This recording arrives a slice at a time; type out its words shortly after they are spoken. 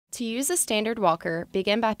To use a standard walker,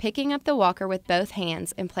 begin by picking up the walker with both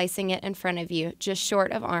hands and placing it in front of you, just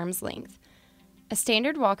short of arm's length. A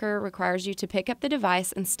standard walker requires you to pick up the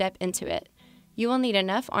device and step into it. You will need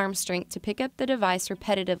enough arm strength to pick up the device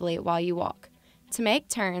repetitively while you walk. To make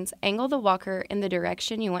turns, angle the walker in the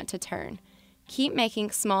direction you want to turn. Keep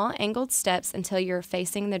making small angled steps until you are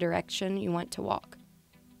facing the direction you want to walk.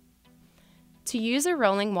 To use a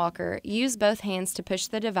rolling walker, use both hands to push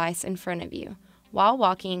the device in front of you. While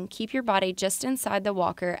walking, keep your body just inside the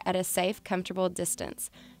walker at a safe, comfortable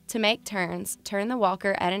distance. To make turns, turn the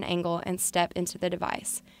walker at an angle and step into the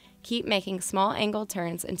device. Keep making small angled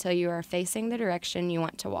turns until you are facing the direction you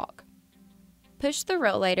want to walk. Push the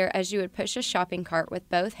rollator as you would push a shopping cart with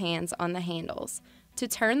both hands on the handles. To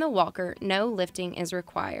turn the walker, no lifting is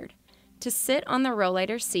required. To sit on the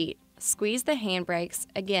rollator seat, squeeze the handbrakes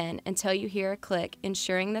again until you hear a click,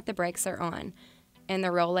 ensuring that the brakes are on, and the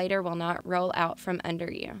rollator will not roll out from under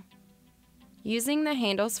you. Using the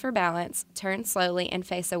handles for balance, turn slowly and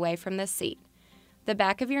face away from the seat. The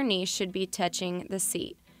back of your knees should be touching the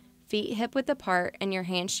seat. Feet hip-width apart, and your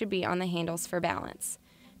hands should be on the handles for balance.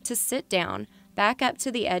 To sit down, back up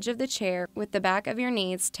to the edge of the chair with the back of your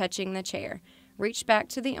knees touching the chair. Reach back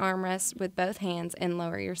to the armrest with both hands and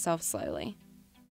lower yourself slowly.